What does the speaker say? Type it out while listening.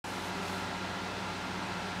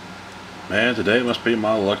Man, today must be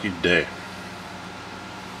my lucky day.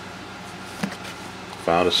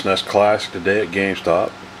 Found a SNES Classic today at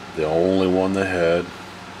GameStop. The only one they had.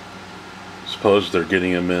 Suppose they're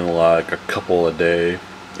getting them in like a couple a day,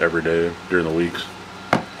 every day during the weeks.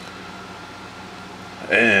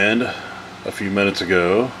 And a few minutes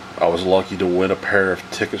ago, I was lucky to win a pair of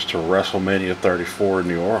tickets to WrestleMania 34 in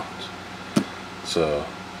New Orleans. So,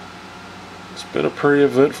 it's been a pretty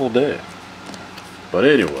eventful day. But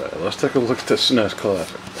anyway, let's take a look at this SNES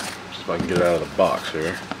Classic. See if I can get it out of the box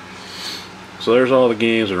here. So there's all the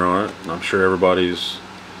games that are on it. I'm sure everybody's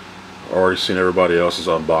already seen everybody else's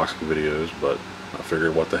unboxing videos, but I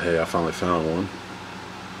figured what the hey, I finally found one.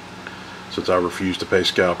 Since I refuse to pay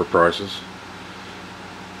scalper prices.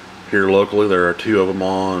 Here locally there are two of them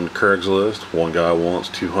on Craigslist. One guy wants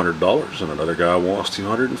 $200 and another guy wants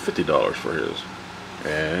 $250 for his.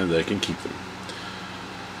 And they can keep them.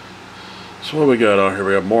 So what we got on here?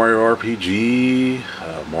 We have Mario RPG,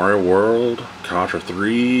 Mario World, Contra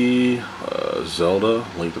 3, Zelda,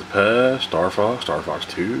 Link to the Past, Star Fox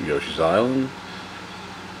 2, Yoshi's Island,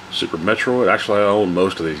 Super Metroid. Actually, I own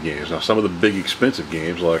most of these games. Now, some of the big expensive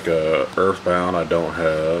games like Earthbound I don't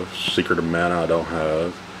have, Secret of Mana I don't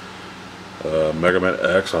have, Mega Man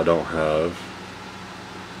X I don't have,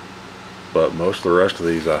 but most of the rest of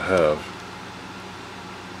these I have.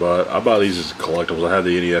 But I buy these as collectibles. I have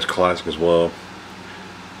the NES Classic as well.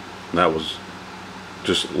 And that was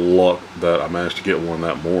just luck that I managed to get one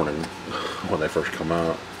that morning when they first come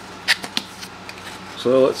out.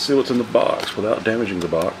 So let's see what's in the box without damaging the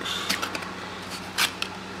box.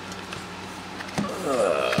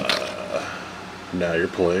 Now you're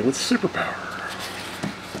playing with superpower.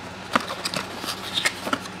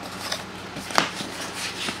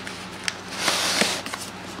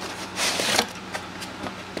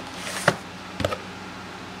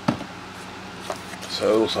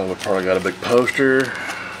 So we probably got a big poster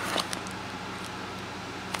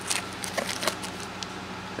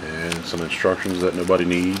and some instructions that nobody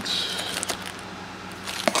needs.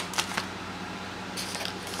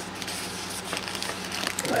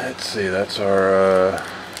 Let's see, that's our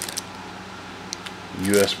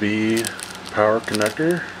USB power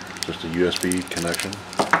connector, just a USB connection,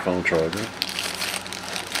 phone charger.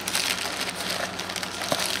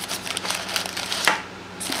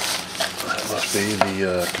 Be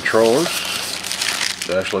the controllers.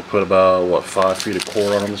 They actually put about, what, 5 feet of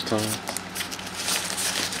cord on them this time.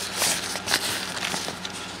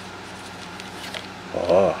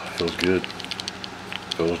 Ah, feels good.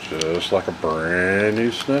 Feels just like a brand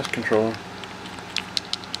new SNES controller.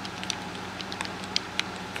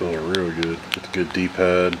 Feels really good. With a good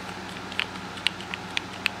D-pad.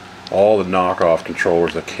 All the knockoff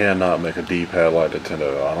controllers that cannot make a D-pad like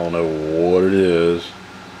Nintendo. I don't know what it is.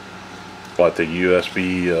 Like the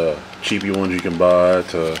USB cheapy ones you can buy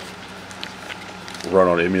to run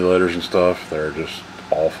on emulators and stuff, they're just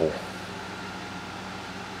awful.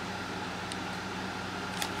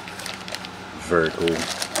 Very cool.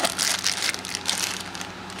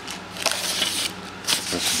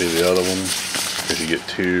 This would be the other one, because you get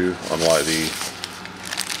two, unlike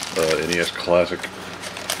the NES Classic.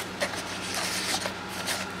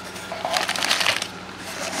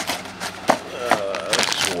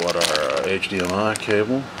 What our HDMI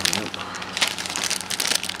cable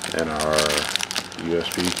and our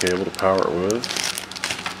USB cable to power it with.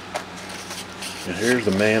 And here's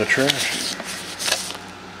the main attraction.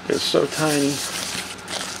 It's so tiny.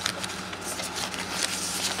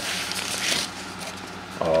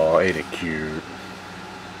 Oh, ain't it cute?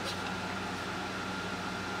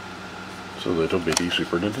 It's a little bitty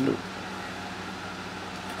Super Nintendo.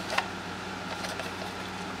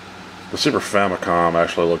 The Super Famicom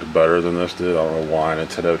actually looked better than this did. I don't know why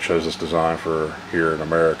Nintendo chose this design for here in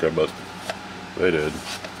America, but they did.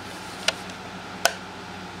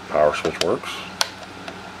 Power switch works.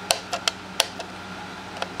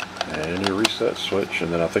 And your reset switch,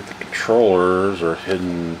 and then I think the controllers are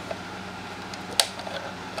hidden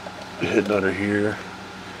under here.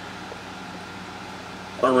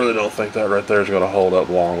 I really don't think that right there is going to hold up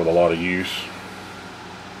long with a lot of use.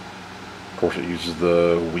 Of course, it uses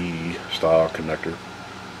the Wii style connector,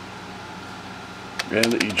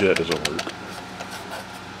 and the eject doesn't work.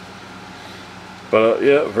 But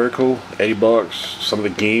yeah, very cool. 80 bucks. Some of the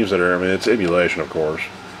games that are, I mean, it's emulation, of course,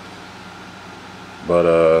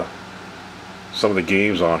 but some of the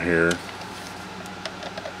games on here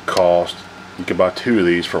cost. You can buy two of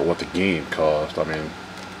these for what the game cost. I mean,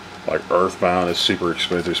 like Earthbound is super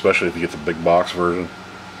expensive, especially if you get the big box version.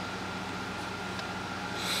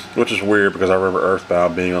 Which is weird because I remember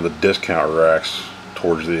Earthbound being on the discount racks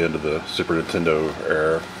towards the end of the Super Nintendo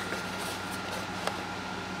era.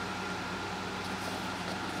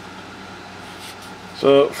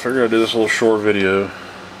 So, figured I'd do this little short video,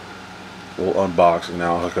 a little unboxing.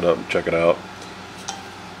 Now I'll hook it up and check it out.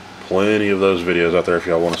 Plenty of those videos out there if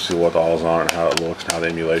y'all want to see what all's on it and how it looks and how the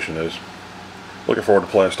emulation is. Looking forward to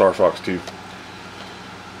playing Star Fox 2.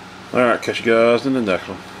 Alright, catch you guys in the next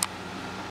one.